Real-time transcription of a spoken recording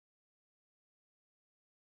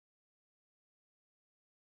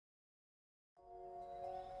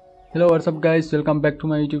Hello, what's up guys, welcome back to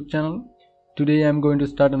my YouTube channel. Today I am going to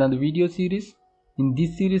start another video series. In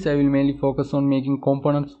this series I will mainly focus on making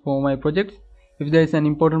components for my projects. If there is an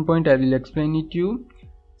important point I will explain it to you.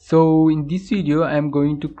 So in this video I am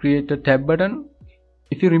going to create a tab button.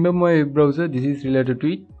 If you remember my web browser, this is related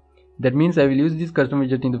to it. That means I will use this custom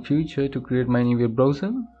widget in the future to create my new web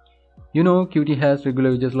browser. You know, Qt has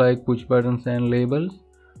regular widgets like push buttons and labels,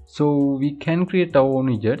 so we can create our own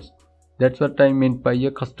widgets. That's what I meant by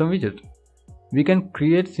a custom widget. We can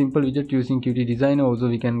create simple widget using Qt Designer. Also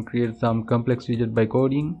we can create some complex widget by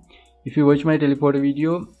coding. If you watch my teleporter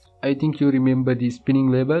video, I think you remember the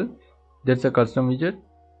spinning label. That's a custom widget.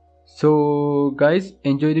 So guys,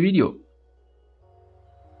 enjoy the video.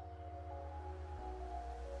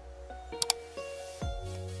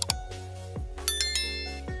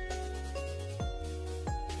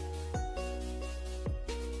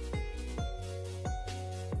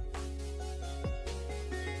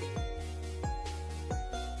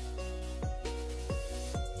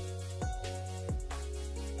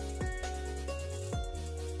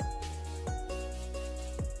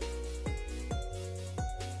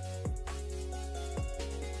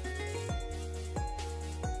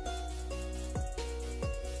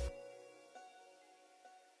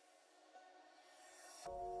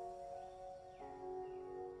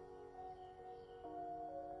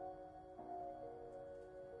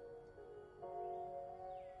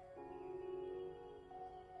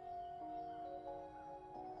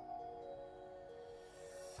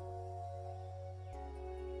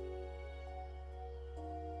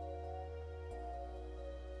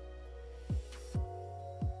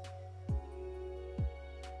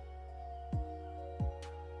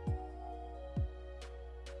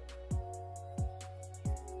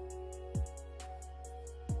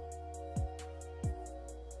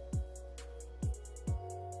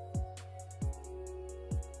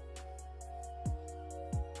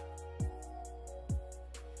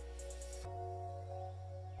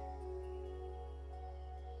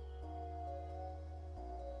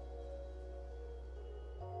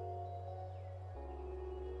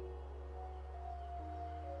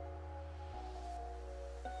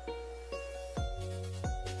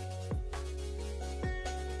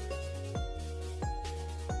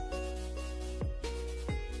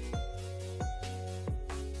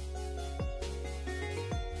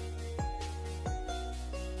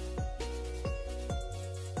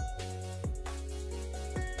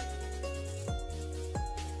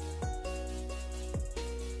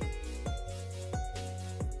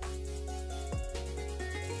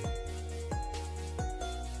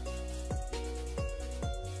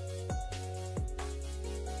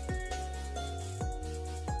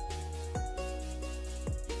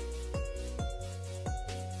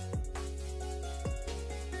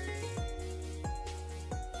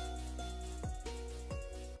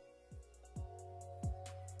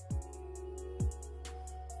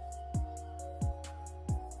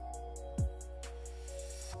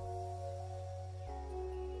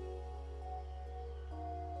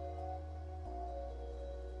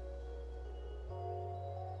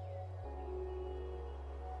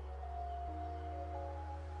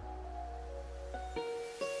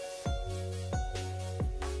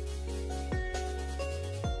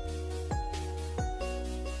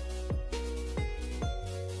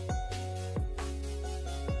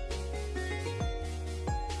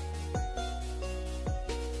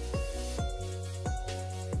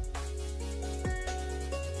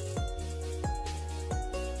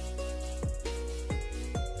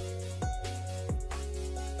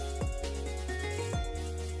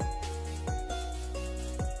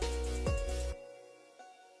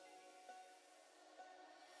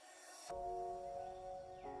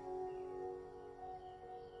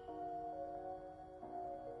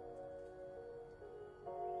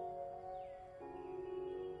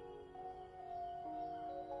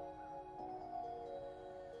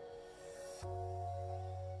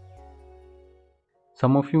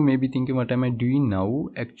 Some of you may be thinking, what am I doing now?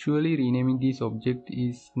 Actually, renaming this object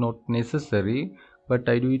is not necessary, but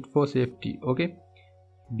I do it for safety, okay?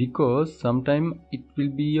 Because sometimes it will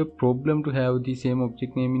be a problem to have the same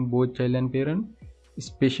object name in both child and parent,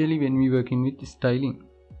 especially when we working with styling.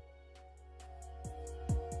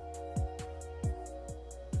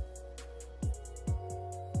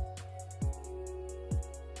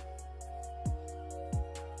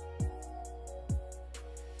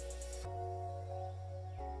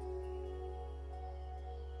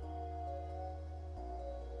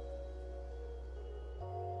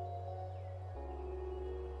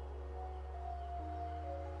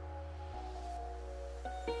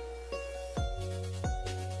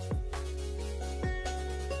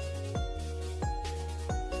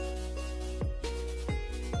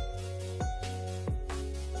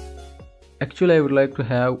 Actually, I would like to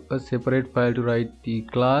have a separate file to write the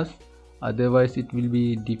class, otherwise it will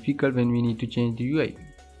be difficult when we need to change the UI.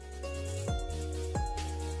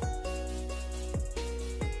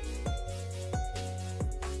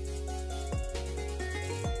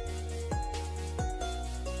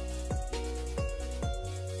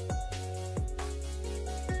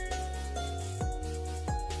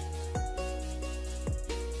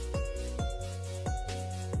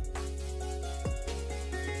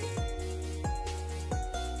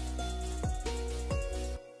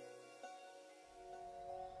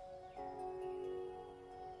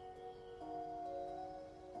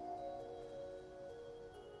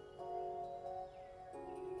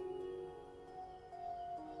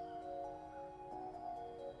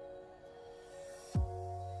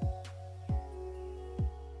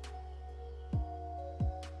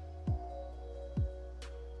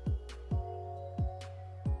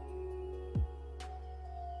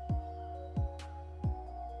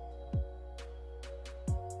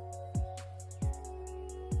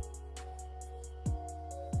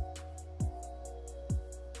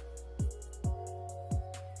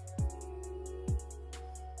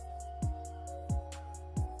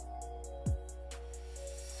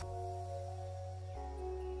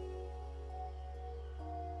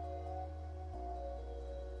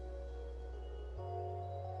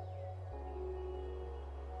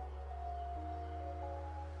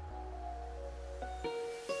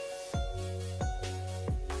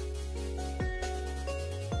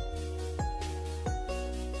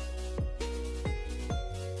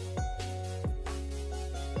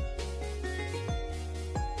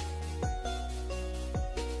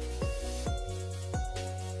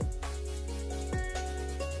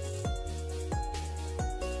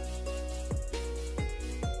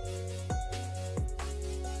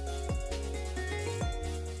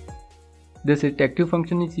 The set active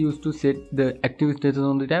function is used to set the active status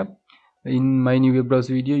on the tab. In my new web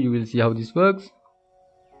browser video, you will see how this works.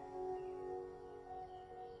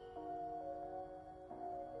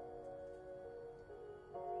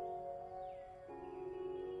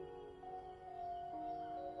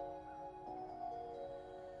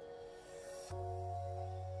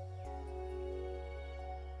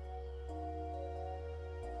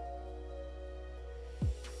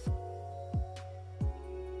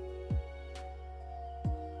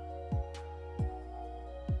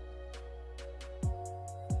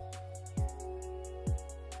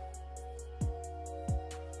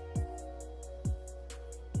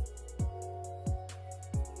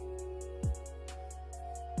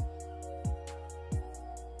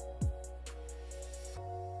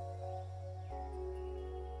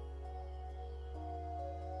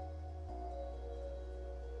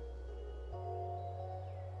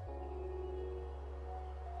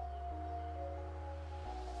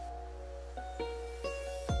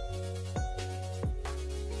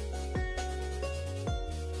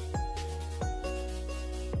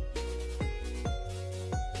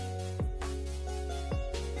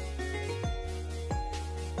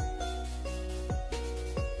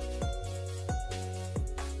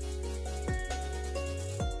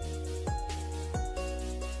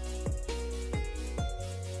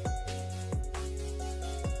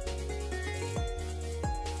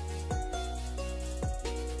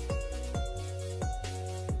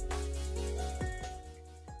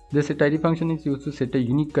 The set ID function is used to set a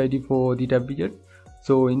unique ID for the tab widget.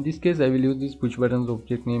 So in this case, I will use this push buttons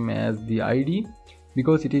object name as the ID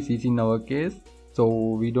because it is easy in our case. So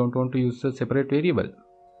we don't want to use a separate variable.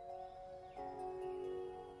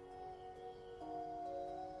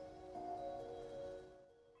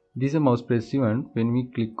 This is a mouse press event. When we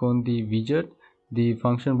click on the widget, the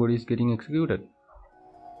function body is getting executed.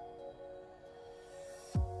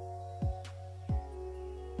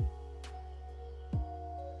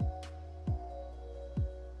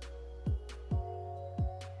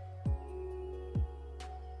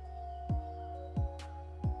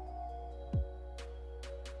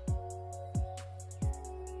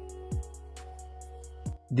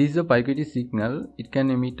 This is a PyQt signal. It can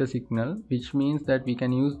emit a signal, which means that we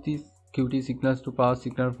can use these Qt signals to pass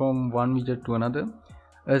signal from one widget to another.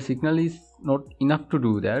 A signal is not enough to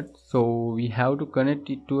do that, so we have to connect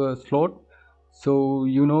it to a slot. So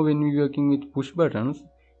you know, when we are working with push buttons,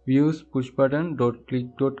 we use push button dot click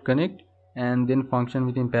dot connect and then function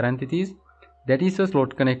within parentheses. That is a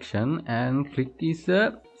slot connection and click is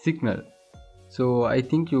a signal. So I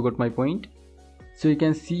think you got my point. So you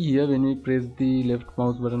can see here, when we press the left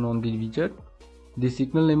mouse button on the widget, the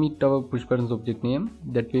signal emit our push buttons object name.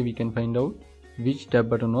 That way we can find out which tab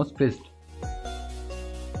button was pressed.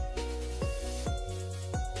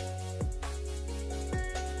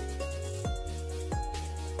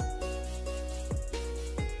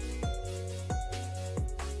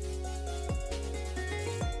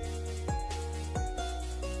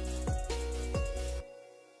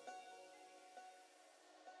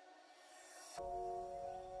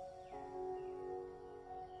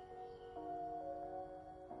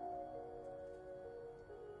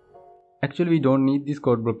 actually we don't need this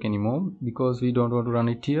code block anymore because we don't want to run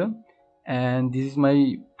it here. And this is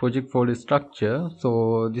my project folder structure,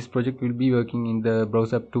 so this project will be working in the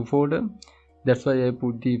browser app2 folder. That's why I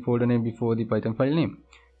put the folder name before the Python file name.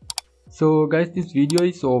 So guys, this video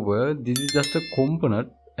is over. This is just a component.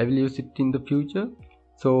 I will use it in the future,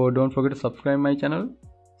 so don't forget to subscribe my channel.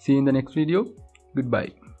 See you in the next video.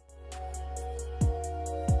 Goodbye.